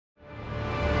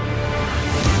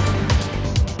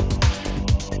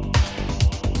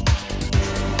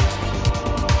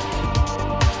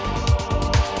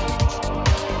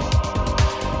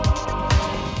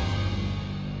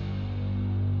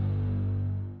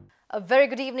A very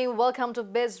good evening. Welcome to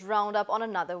Biz Roundup on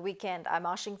another weekend. I'm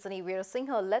Ashingsani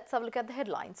Veerasinghe. Let's have a look at the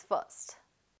headlines first.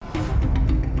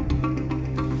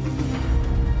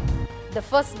 The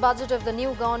first budget of the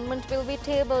new government will be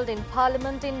tabled in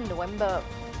Parliament in November.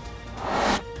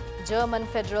 German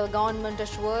federal government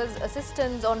assures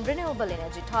assistance on renewable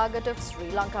energy target of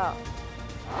Sri Lanka.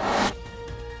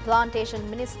 Plantation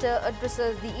minister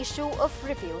addresses the issue of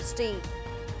refuse tea.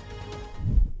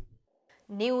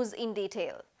 News in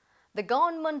detail. The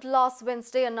government last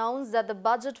Wednesday announced that the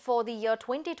budget for the year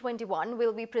 2021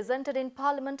 will be presented in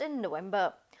Parliament in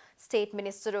November. State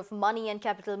Minister of Money and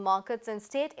Capital Markets and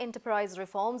State Enterprise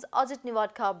Reforms Ajit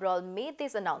Niwad Cabral made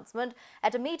this announcement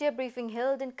at a media briefing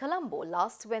held in Colombo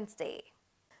last Wednesday.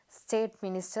 State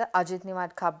Minister Ajit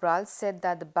Niwad Cabral said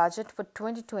that the budget for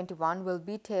 2021 will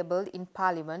be tabled in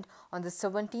Parliament on the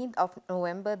 17th of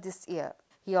November this year.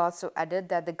 He also added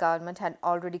that the government had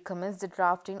already commenced the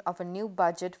drafting of a new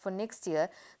budget for next year,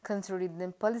 considering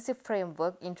the policy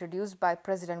framework introduced by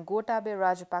President Gotabaya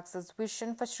Rajapaksa's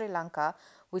vision for Sri Lanka,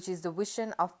 which is the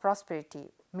vision of prosperity.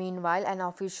 Meanwhile, an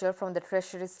official from the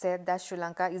Treasury said that Sri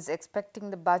Lanka is expecting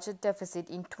the budget deficit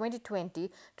in 2020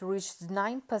 to reach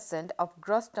 9% of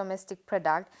gross domestic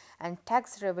product, and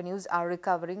tax revenues are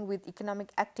recovering with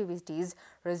economic activities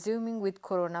resuming with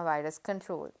coronavirus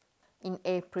control. In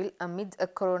April, amid a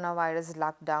coronavirus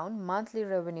lockdown, monthly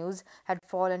revenues had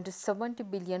fallen to 70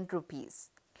 billion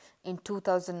rupees. In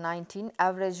 2019,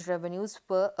 average revenues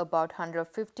were about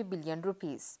 150 billion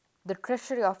rupees. The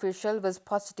Treasury official was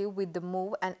positive with the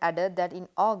move and added that in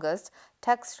August,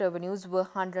 tax revenues were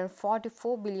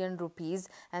 144 billion rupees,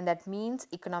 and that means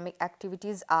economic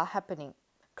activities are happening.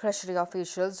 Treasury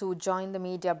officials who joined the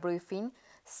media briefing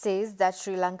says that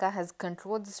Sri Lanka has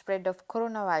controlled the spread of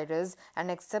coronavirus,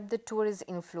 and except the tourist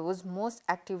inflows, most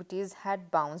activities had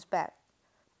bounced back.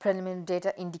 Preliminary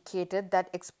data indicated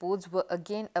that exports were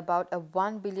again about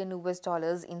 $1 billion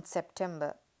in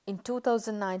September. In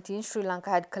 2019, Sri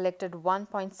Lanka had collected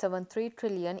 1.73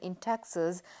 trillion in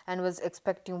taxes and was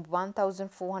expecting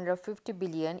 1,450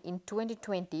 billion in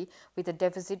 2020 with a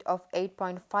deficit of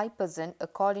 8.5%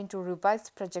 according to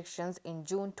revised projections in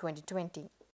June 2020.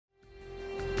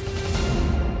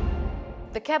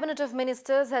 The Cabinet of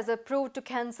Ministers has approved to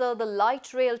cancel the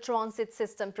light rail transit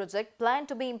system project planned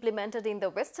to be implemented in the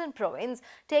Western Province,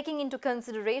 taking into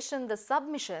consideration the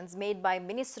submissions made by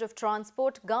Minister of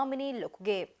Transport Gamini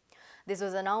Lokuge. This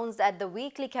was announced at the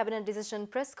weekly Cabinet Decision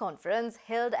press conference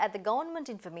held at the Government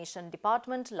Information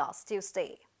Department last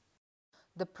Tuesday.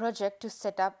 The project to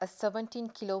set up a 17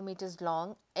 kilometers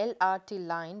long LRT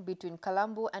line between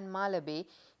Colombo and Malabe,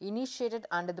 initiated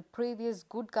under the previous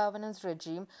good governance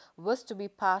regime, was to be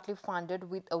partly funded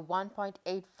with a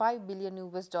 $1.85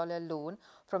 billion loan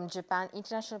from Japan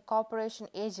International Cooperation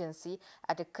Agency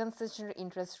at a concessionary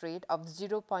interest rate of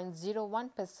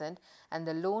 0.01%, and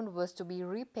the loan was to be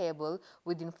repayable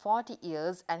within 40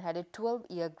 years and had a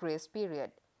 12-year grace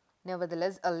period.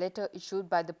 Nevertheless, a letter issued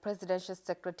by the Presidential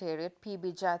Secretariat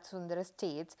P.B. Jayathundara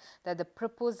states that the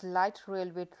proposed light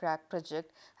railway track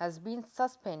project has been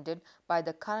suspended by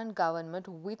the current government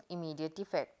with immediate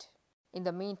effect. In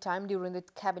the meantime, during the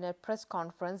Cabinet press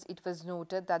conference, it was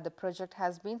noted that the project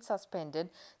has been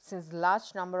suspended since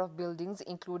large number of buildings,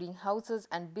 including houses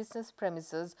and business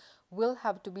premises, will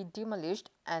have to be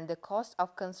demolished, and the cost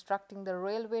of constructing the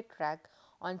railway track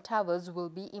on towers will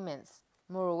be immense.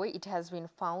 Moreover, it has been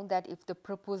found that if the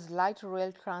proposed light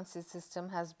rail transit system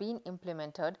has been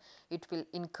implemented, it will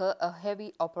incur a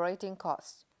heavy operating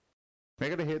cost.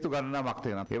 මේකට හේතු ගණනාවක්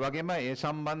තියෙනවා. ඒ වගේම ඒ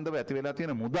සම්බන්ධව ඇති වෙලා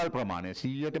තියෙන මුදල් ප්‍රමාණය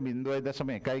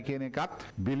 100.01 කියන එකත්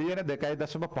බිලියන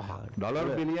 2.5ක්. ඩොලර්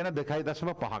බිලියන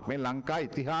 2.5ක්. මේ ලංකා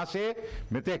ඉතිහාසයේ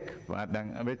මෙතෙක් දැන්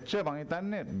වෙච්ච මම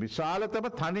හිතන්නේ විශාලතම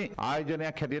තනි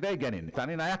ආයෝජනයක් හැටියටයි ගන්නේ.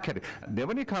 තනි ණයක් හැටියට.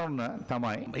 දෙවනි කරුණ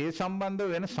තමයි ඒ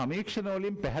සම්බන්ධව වෙන සමීක්ෂණ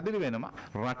වලින් පැහැදිලි වෙනවා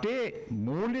රටේ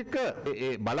මූලික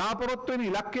ඒ බලාපොරොත්තු වෙන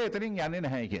ඉලක්කය එතනින් යන්නේ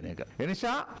නැහැ කියන එක. ඒ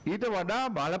නිසා ඊට වඩා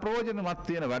බල ප්‍රයෝජනවත්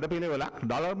තියෙන වැඩපිළිවෙලක්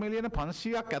ඩොලර් මිලියන 500ක්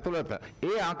ඇතුළත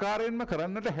ඒ ආකාරයෙන්ම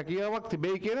කරන්නට හැකියාවක්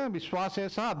තිබේ කියන විශ්වාසය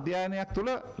සහ අධ්‍යයනයක් තුළ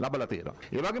ලැබලා තියෙනවා.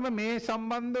 ඒ වගේම මේ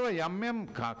සම්බන්ධව යම්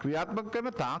ක්‍රියාත්මක කරන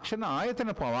තාක්ෂණ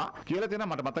ආයතන පවා කියලා තියෙනවා.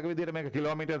 මට මතක විදිහට මේක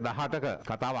කිලෝමීටර් 18ක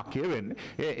කතාවක් කියවෙන්නේ.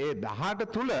 ඒ 18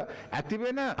 තුළ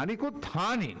ඇතිවෙන අනිකුත්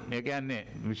හානි, ඒ කියන්නේ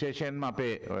විශේෂයෙන්ම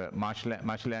අපේ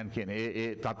මාෂ්ලෑන් කියන ඒ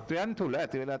තත්ත්වයන් තුළ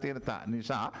ඇති වෙලා තියෙන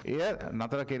නිසා එය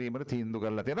නතර කිරීමට තීන්දුව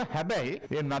කරලා තියෙනවා. හැබැයි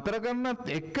ඒ නතර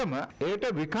කරනත් එක්කම ඒට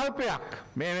විකල්පයක්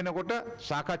මේ වෙනකොට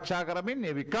සාකච්ඡා කරමින්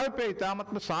ඒ විකල්පය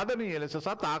ඉතාමත්ම සාධනීය ලෙස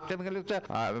සහ තාක්ෂණික ලෙස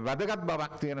වැදගත්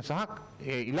බවක් තියෙන සහ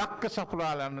ඒ ඉලක්ක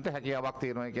සපුරා ගන්නට හැකියාවක්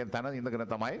තියෙනවා කියන තැන ඉඳගෙන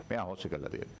තමයි මේ අවශ්‍ය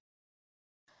කරලා තියෙන්නේ.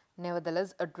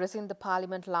 Nevertheless, addressing the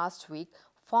parliament last week,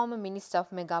 former Minister of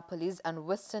Megapolis and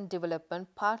Western Development,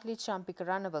 Partly Champika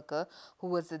Ranawaka, who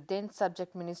was the then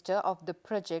subject minister of the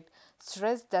project,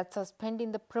 stressed that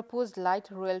suspending the proposed light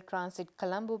rail transit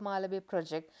Colombo-Malabe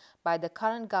project by the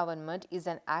current government is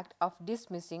an act of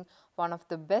dismissing one of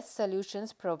the best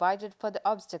solutions provided for the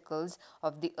obstacles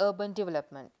of the urban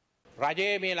development. රජයේ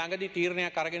මේ ළඟදී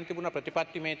තීරණයක් අරගෙන තිබුණ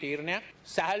ප්‍රතිපත්තිමය තීරණයක්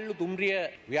සහැල්ලු දුම්රිය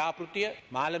ව්‍යාපෘතිය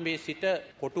මාළඹේ සිට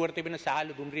කොටුවර තිබෙන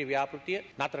සහැල්ලු දුම්රිය ව්‍යාපෘතිය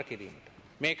නතර කිරීමට.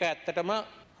 මේක ඇත්තටම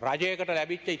රජයකට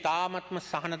ලැබිච්ච ඉතාමත්ම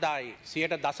සහනදායී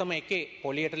 0.1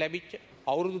 පොලියට ලැබිච්ච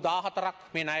අවුරුදු 14ක්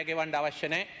මේ ණය ගෙවන්න අවශ්‍ය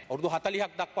නැහැ. අවුරුදු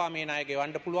 40ක් දක්වා මේ ණය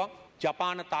ගෙවන්න පුළුවන්.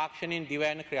 ජපාන තාක්ෂණයෙන්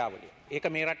දිවයන ක්‍රියාවලිය. ඒක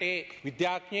මේ රටේ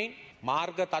විද්‍යාඥයින්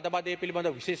මාර්ග තදබදය පිළිබඳ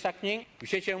විශේෂඥයින්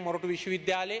විශේෂයෙන් මොරටු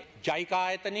විශ්වවිද්‍යාලයේ ජයිකා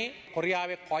ආයතනයේ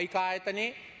කොරියාවේ කොයිකා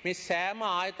ආයතනයේ මේ සෑම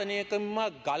ආයතනයකම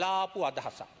ගලාපු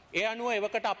අදහසක්. ඒ අනුව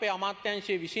එවකට අපේ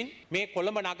අමාත්‍යාංශයේ විසින් මේ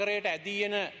කොළඹ නගරයට ඇදී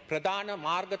එන ප්‍රධාන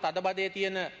මාර්ග තදබදයේ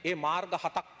තියෙන ඒ මාර්ග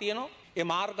 7ක් තියෙනවා. ඒ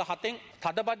මාර්ග 7න්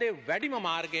තදබදේ වැඩිම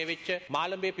මාර්ගය වෙච්ච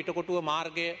මාළඹේ පිටකොටුව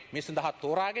මාර්ගය මේ සඳහා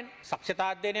තෝරාගෙන සක්ෂතා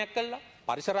අධ්‍යයනයක් කළා.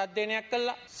 පරිසර අධ්‍යයනයක්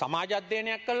කළා, සමාජ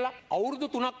අධ්‍යයනයක් කළා, අවුරුදු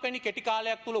 3ක් වැනි කෙටි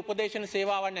කාලයක් තුල උපදේශන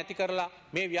සේවාවන් නැති කරලා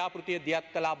මේ ව්‍යාපෘතිය දියත්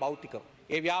කළා භෞතිකව.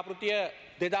 ඒ ව්‍යාපෘතිය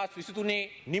 2023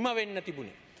 නිම වෙන්න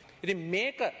තිබුණේ. ඉතින්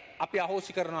මේක අපි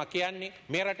අහෝසි කරනවා කියන්නේ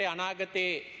මේ රටේ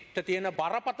අනාගතයේ තියෙන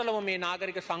බරපතලම මේ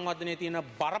නාගරික සංවර්ධනයේ තියෙන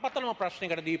බරපතලම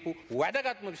ප්‍රශ්නයකට දීපු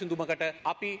වැදගත්ම විසඳුමකට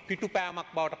අපි පිටුපෑමක්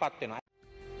බවට පත් වෙනවා.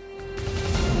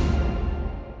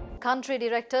 Country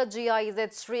Director GIZ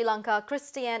Sri Lanka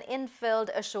Christian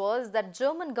Infeld assures that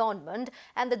German government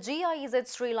and the GIZ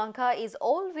Sri Lanka is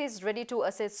always ready to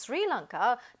assist Sri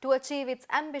Lanka to achieve its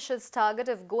ambitious target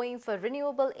of going for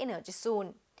renewable energy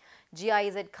soon.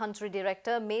 GIZ Country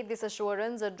Director made this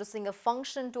assurance addressing a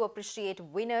function to appreciate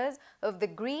winners of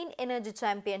the Green Energy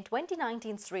Champion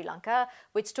 2019 Sri Lanka,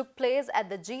 which took place at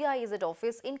the GIZ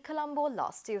office in Colombo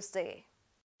last Tuesday.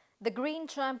 The Green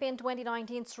Champion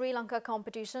 2019 Sri Lanka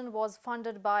competition was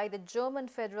funded by the German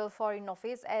Federal Foreign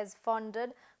Office as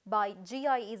funded by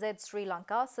GIZ Sri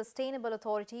Lanka, Sustainable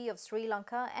Authority of Sri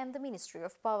Lanka and the Ministry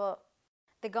of Power.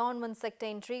 The government sector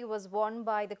entry was won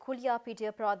by the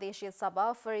Kulyapitiya Pradeshya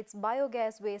Sabha for its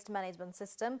biogas waste management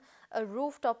system, a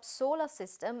rooftop solar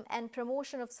system and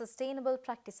promotion of sustainable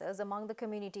practices among the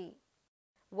community.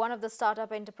 One of the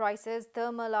startup enterprises,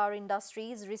 Thermal R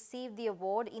Industries, received the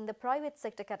award in the private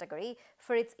sector category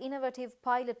for its innovative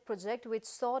pilot project which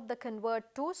sought to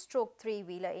convert two-stroke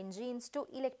three-wheeler engines to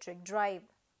electric drive.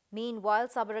 Meanwhile,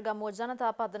 Sabaragamuwa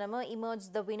Janatha Padanama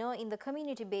emerged the winner in the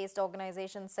community-based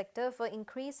organisation sector for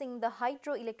increasing the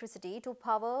hydroelectricity to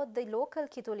power the local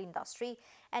Kitul industry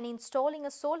and installing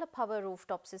a solar power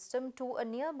rooftop system to a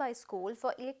nearby school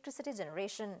for electricity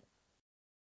generation.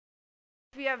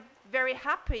 We are very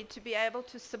happy to be able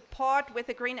to support with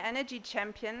the Green Energy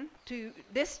Champion to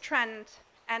this trend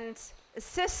and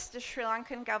assist the Sri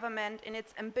Lankan government in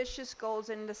its ambitious goals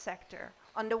in the sector.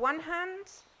 On the one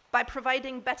hand, by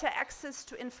providing better access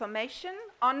to information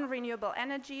on renewable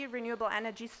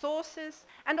energy sources,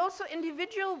 and also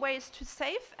individual ways to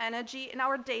save energy in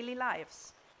our daily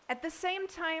lives. At the same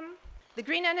time, the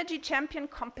Green Energy Champion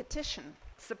competition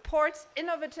supports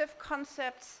innovative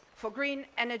concepts for green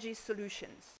energy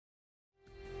solutions.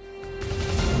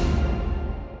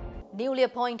 Newly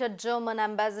appointed German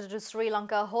ambassador to Sri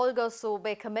Lanka, Holger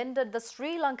Sobe, commended the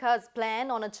Sri Lanka's plan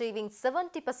on achieving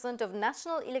 70% of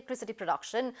national electricity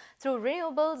production through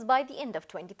renewables by the end of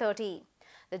 2030.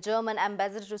 The German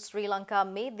ambassador to Sri Lanka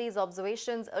made these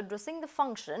observations addressing the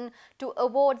function to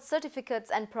award certificates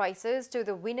and prizes to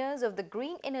the winners of the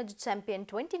Green Energy Champion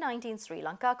 2019 Sri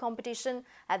Lanka competition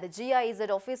at the GIZ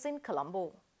office in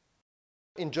Colombo.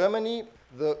 In Germany,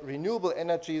 the renewable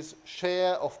energies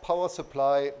share of power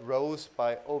supply rose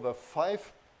by over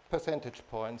 5 percentage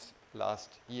points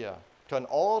last year to an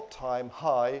all-time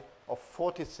high of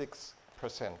 46%.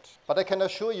 But I can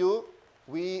assure you,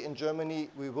 we in Germany,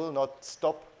 we will not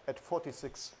stop at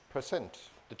 46%.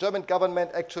 The German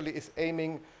government actually is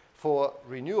aiming for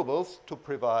renewables to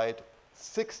provide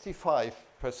 65%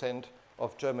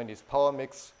 of Germany's power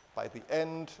mix by the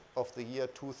end of the year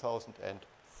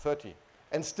 2030.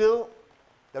 And still,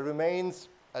 there remains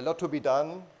a lot to be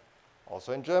done,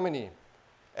 also in Germany.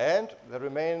 And there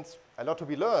remains a lot to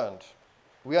be learned.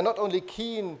 We are not only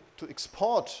keen to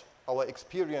export our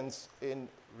experience in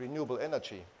renewable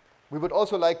energy, we would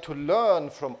also like to learn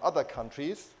from other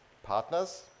countries,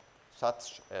 partners,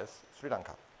 such as Sri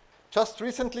Lanka. Just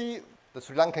recently, the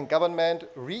Sri Lankan government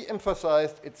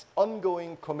re-emphasized its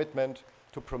ongoing commitment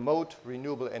to promote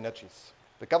renewable energies.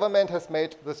 The government has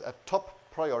made this a top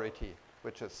priority,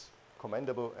 which is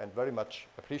commendable and very much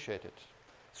appreciated.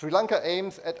 Sri Lanka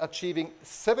aims at achieving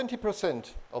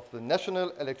 70% of the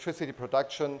national electricity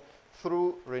production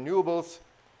through renewables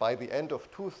by the end of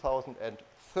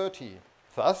 2030.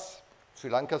 Thus, Sri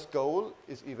Lanka's goal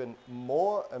is even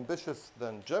more ambitious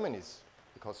than Germany's,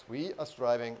 because we are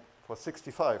striving for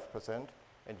 65%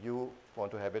 and you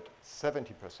want to have it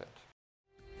 70%.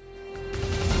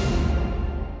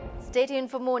 Stay tuned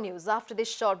for more news after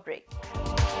this short break.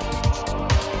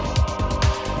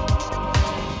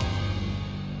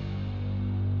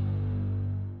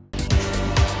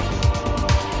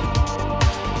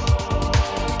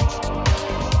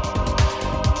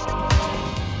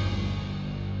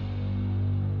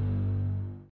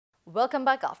 Welcome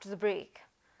back after the break.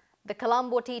 The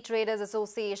Colombo Tea Traders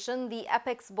Association, the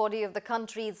apex body of the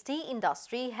country's tea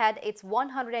industry, had its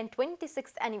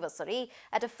 126th anniversary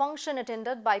at a function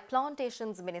attended by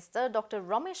Plantations Minister Dr.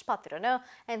 Ramesh Patirana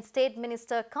and State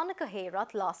Minister Kanaka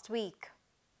Herath last week.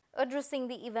 Addressing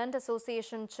the event,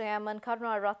 Association Chairman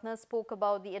Karunaratne spoke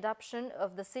about the adoption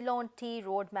of the Ceylon Tea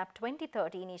Roadmap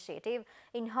 2030 initiative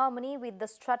in harmony with the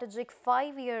strategic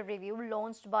 5-year review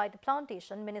launched by the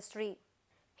Plantation Ministry.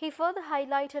 He further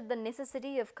highlighted the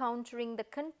necessity of countering the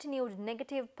continued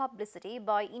negative publicity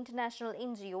by international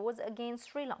NGOs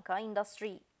against Sri Lanka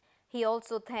industry. He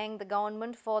also thanked the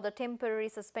government for the temporary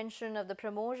suspension of the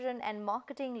promotion and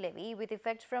marketing levy with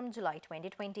effect from July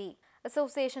 2020.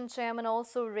 Association chairman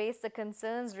also raised the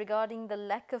concerns regarding the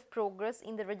lack of progress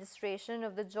in the registration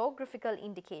of the geographical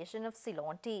indication of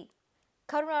Ceylon tea.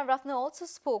 Karunaratne also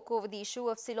spoke over the issue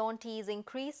of Ceylon tea is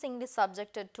increasingly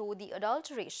subjected to the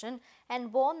adulteration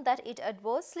and warned that it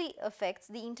adversely affects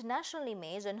the international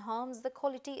image and harms the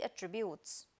quality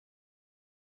attributes.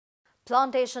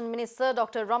 Plantation Minister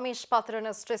Dr. Ramesh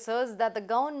Patirana stresses that the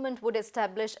government would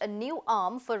establish a new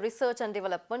arm for research and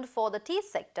development for the tea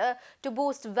sector to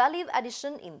boost value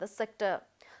addition in the sector.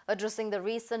 Addressing the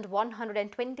recent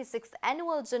 126th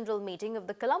annual general meeting of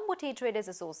the Colombo Tea Traders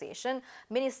Association,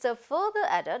 Minister further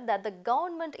added that the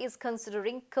government is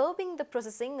considering curbing the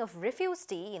processing of refuse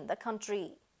tea in the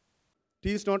country.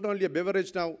 Tea is not only a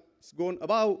beverage now, it's gone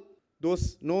above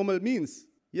those normal means.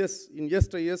 Yes, in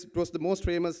yesteryears it was the most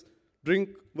famous drink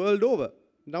world over.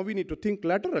 Now we need to think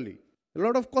laterally. A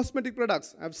lot of cosmetic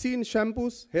products. I've seen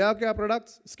shampoos, hair care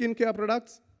products, skin care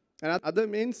products, and other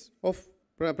means of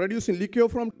producing liquor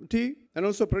from tea and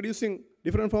also producing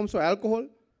different forms of alcohol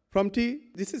from tea.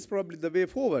 This is probably the way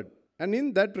forward. And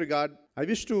in that regard, I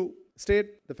wish to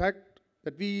state the fact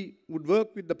that we would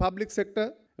work with the public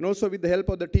sector and also with the help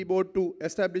of the tea board to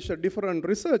establish a different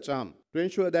research arm to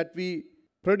ensure that we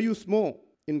produce more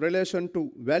in relation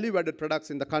to value-added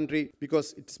products in the country,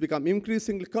 because it's become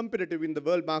increasingly competitive in the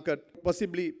world market,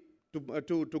 possibly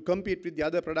to compete with the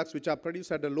other products which are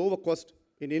produced at a lower cost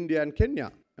in India and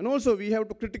Kenya. And also we have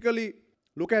to critically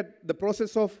look at the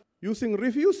process of using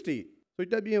refuse tea. So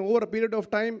it has been over a period of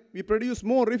time, we produce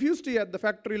more refuse tea at the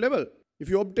factory level. If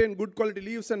you obtain good quality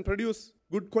leaves and produce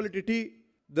good quality tea,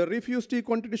 the refuse tea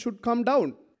quantity should come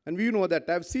down. And we know that.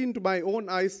 I've seen to my own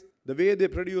eyes the way they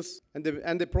produce and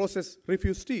they process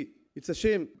refuse tea. It's a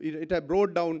shame. It has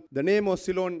brought down the name of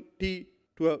Ceylon tea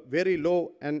to a very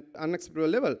low and unacceptable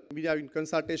level. We are in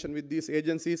consultation with these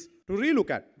agencies to relook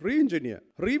at, re-engineer,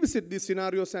 revisit these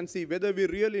scenarios and see whether we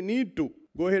really need to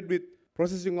go ahead with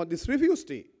processing of this refuse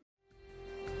tea.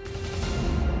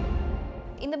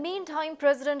 In the meantime,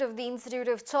 President of the Institute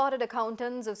of Chartered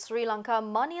Accountants of Sri Lanka,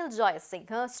 Manil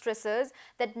Jayasinghe, stresses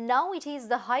that now it is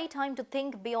the high time to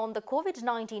think beyond the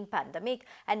COVID-19 pandemic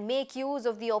and make use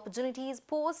of the opportunities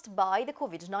posed by the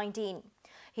COVID-19.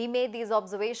 He made these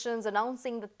observations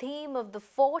announcing the theme of the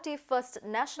 41st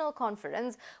National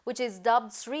Conference, which is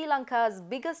dubbed Sri Lanka's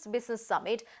biggest business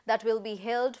summit, that will be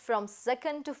held from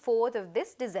 2nd to 4th of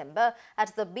this December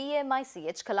at the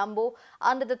BMICH Colombo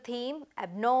under the theme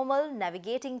Abnormal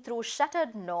Navigating Through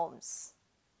Shattered Norms.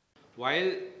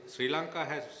 While Sri Lanka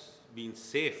has been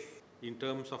safe in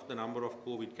terms of the number of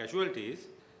COVID casualties,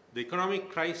 the economic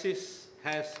crisis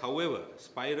has, however,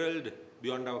 spiraled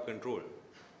beyond our control,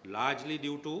 largely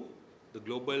due to the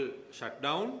global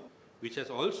shutdown, which has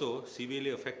also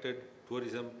severely affected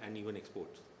tourism and even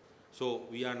exports. So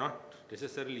we are not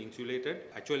necessarily insulated.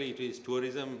 Actually, it is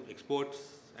tourism, exports,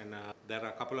 and there are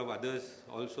a couple of others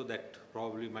also that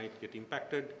probably might get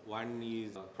impacted. One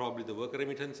is probably the worker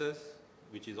remittances,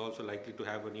 which is also likely to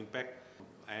have an impact.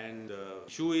 And the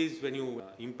issue is when you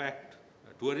impact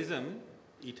tourism,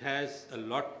 it has a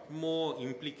lot more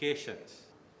implications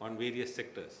on various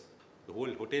sectors. The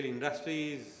whole hotel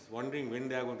industry is wondering when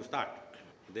they are going to start.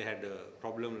 They had a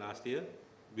problem last year.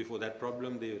 Before that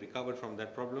problem, they recovered from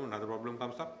that problem. Another problem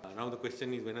comes up. Now the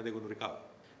question is, when are they going to recover?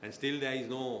 And still there is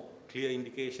no clear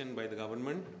indication by the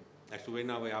government as to when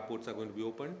our airports are going to be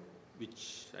opened,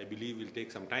 which I believe will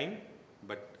take some time.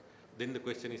 But then the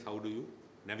question is, how do you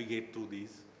navigate through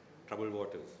these troubled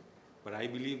waters? But I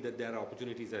believe that there are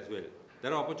opportunities as well.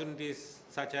 There are opportunities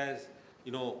such as,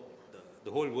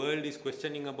 the whole world is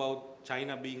questioning about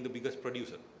China being the biggest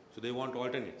producer. So they want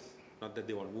alternates. Not that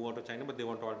they want to move out of China, but they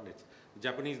want alternates. The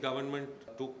Japanese government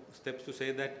took steps to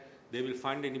say that they will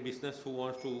fund any business who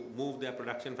wants to move their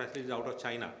production facilities out of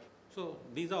China. So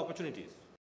these are opportunities.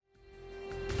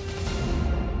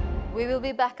 We will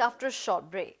be back after a short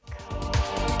break.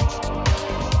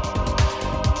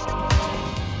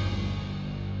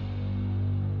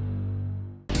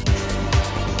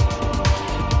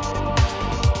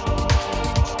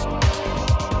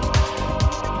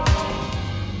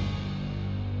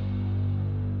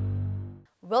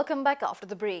 Welcome back after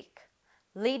the break.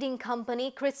 Leading company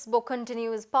Crispo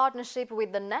continues partnership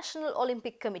with the National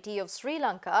Olympic Committee of Sri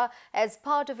Lanka as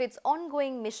part of its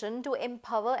ongoing mission to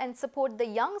empower and support the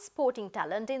young sporting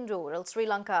talent in rural Sri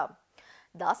Lanka.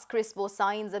 Thus, Crispo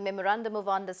signs a memorandum of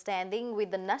understanding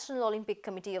with the National Olympic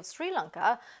Committee of Sri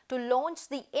Lanka to launch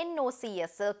the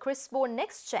NOCSL Crispo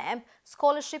Next Champ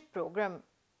scholarship program.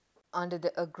 Under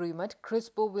the agreement,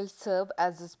 Crispo will serve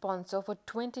as the sponsor for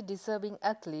 20 deserving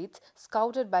athletes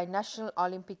scouted by National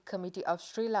Olympic Committee of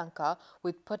Sri Lanka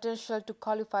with potential to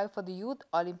qualify for the Youth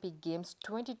Olympic Games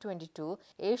 2022,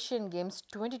 Asian Games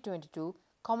 2022,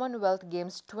 Commonwealth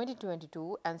Games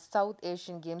 2022 and South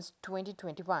Asian Games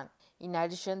 2021. In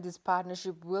addition, this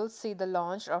partnership will see the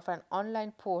launch of an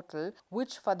online portal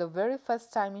which for the very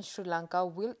first time in Sri Lanka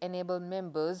will enable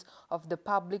members of the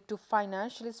public to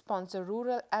financially sponsor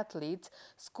rural athletes,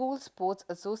 school sports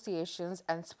associations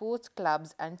and sports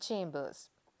clubs and chambers.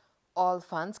 All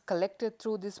funds collected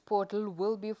through this portal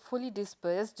will be fully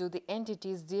dispersed to the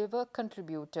entities they were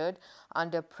contributed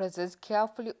under a process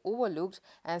carefully overlooked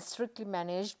and strictly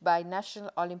managed by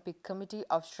National Olympic Committee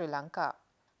of Sri Lanka.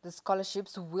 The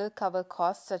scholarships will cover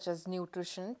costs such as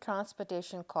nutrition,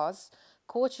 transportation costs,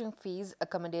 coaching fees,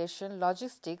 accommodation,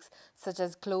 logistics such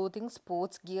as clothing,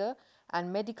 sports gear,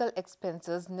 and medical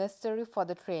expenses necessary for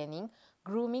the training,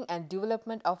 grooming, and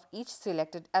development of each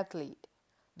selected athlete.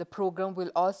 The program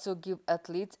will also give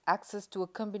athletes access to a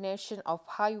combination of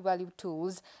high-value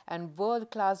tools and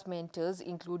world-class mentors,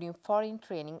 including foreign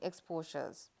training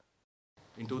exposures.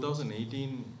 In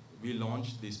 2018, we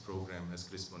launched this program as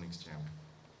Crispo Next Champ.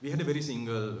 We had a very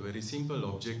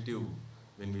simple objective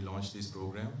when we launched this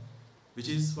program, which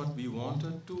is what we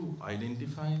wanted to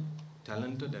identify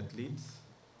talented athletes,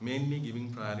 mainly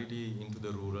giving priority into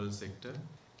the rural sector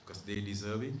because they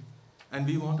deserve it. And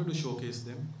we wanted to showcase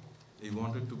them. We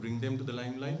wanted to bring them to the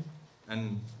limelight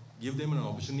and give them an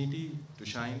opportunity to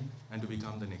shine and to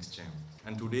become the next champ.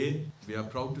 And today, we are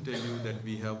proud to tell you that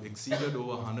we have exceeded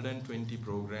over 120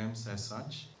 programs as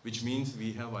such, which means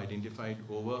we have identified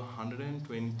over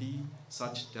 120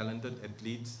 such talented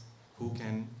athletes who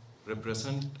can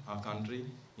represent our country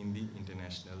in the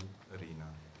international arena.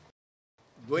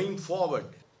 Going forward,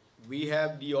 we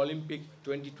have the Olympic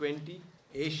 2020,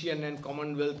 Asian and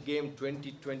Commonwealth Game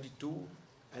 2022,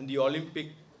 and the Olympic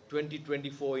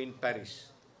 2024 in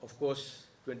Paris. Of course,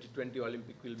 2020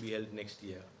 Olympic will be held next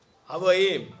year. Our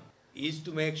aim is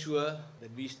to make sure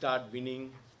that we start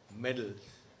winning medals.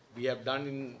 We have done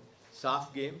in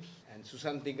SAF Games, and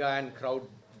Susantika and crowd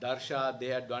Darsha, they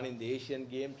had done in the Asian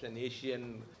Games and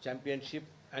Asian Championship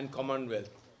and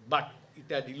Commonwealth. But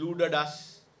it had eluded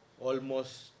us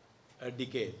almost a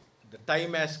decade. The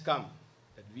time has come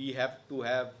that we have to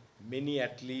have many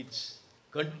athletes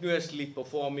continuously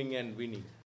performing and winning.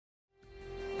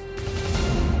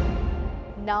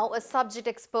 Now, a subject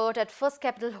expert at First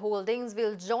Capital Holdings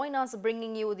will join us,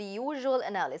 bringing you the usual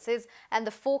analysis and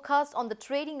the forecast on the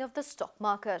trading of the stock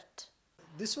market.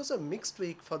 This was a mixed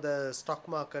week for the stock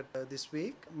market this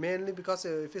week, mainly because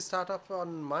if we start off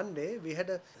on Monday, we had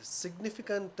a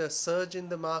significant surge in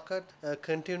the market,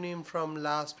 continuing from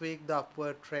last week, the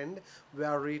upward trend,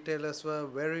 where retailers were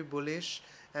very bullish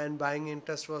and buying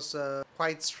interest was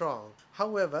quite strong.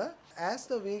 However, as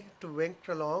the week went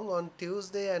along on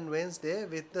Tuesday and Wednesday,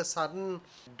 with the sudden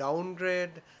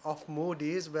downgrade of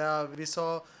Moody's, where we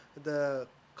saw the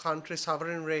country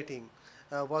sovereign rating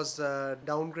was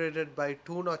downgraded by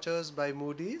 2 notches by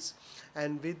Moody's,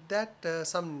 and with that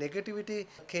some negativity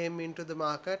came into the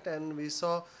market, and we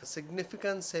saw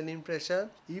significant selling pressure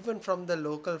even from the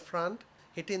local front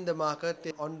hitting the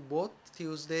market on both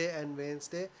Tuesday and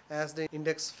Wednesday as the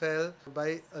index fell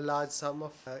by a large sum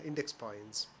of index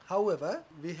points. However,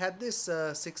 we had this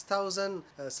 6,000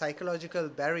 psychological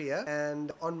barrier,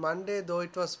 and on Monday, though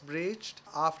it was breached,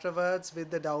 afterwards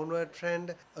with the downward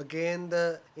trend, again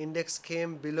the index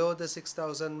came below the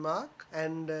 6,000 mark.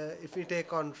 And if we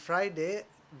take on Friday,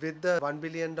 with the $1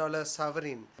 billion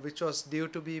sovereign, which was due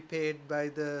to be paid by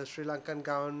the Sri Lankan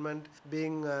government,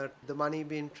 being the money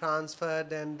being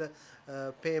transferred and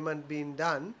the payment being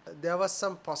done, there was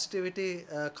some positivity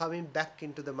coming back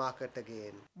into the market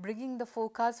again. Bringing the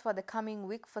forecast for the coming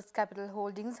week, First Capital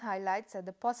Holdings highlights that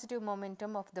the positive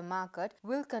momentum of the market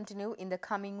will continue in the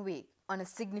coming week. On a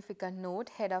significant note,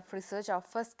 Head of Research of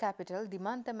First Capital,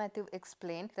 Dimantha Matthew,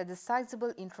 explained that the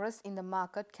sizable interest in the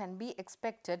market can be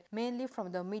expected mainly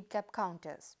from the mid-cap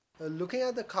counters. Looking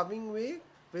at the coming week,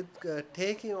 with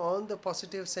taking on the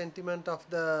positive sentiment of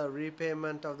the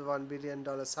repayment of the $1 billion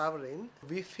sovereign,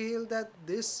 we feel that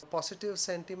this positive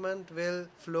sentiment will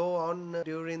flow on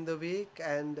during the week,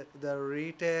 and the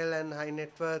retail and high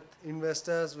net worth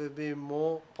investors will be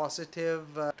more positive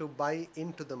to buy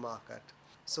into the market.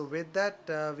 So with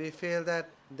that, we feel that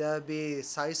there will be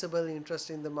sizable interest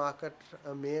in the market,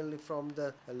 mainly from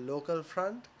the local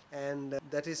front, and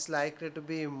that is likely to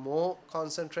be more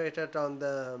concentrated on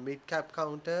the mid-cap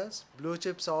counters. Blue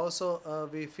chips also,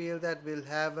 we feel that will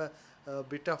have a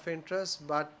bit of interest,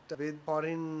 but with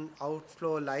foreign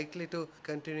outflow likely to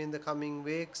continue in the coming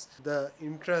weeks, the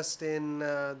interest in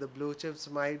the blue chips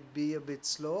might be a bit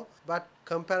slow. But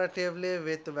comparatively,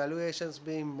 with the valuations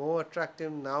being more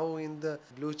attractive now in the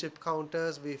blue chip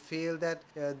counters, we feel that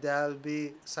there will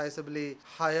be sizably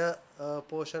higher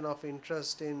portion of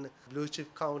interest in blue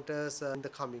chip counters in the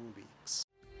coming weeks.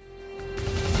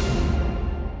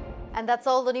 And that's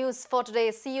all the news for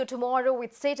today. See you tomorrow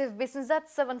with State of Business at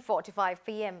 7:45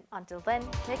 p.m. Until then,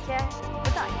 take care.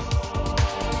 Good night.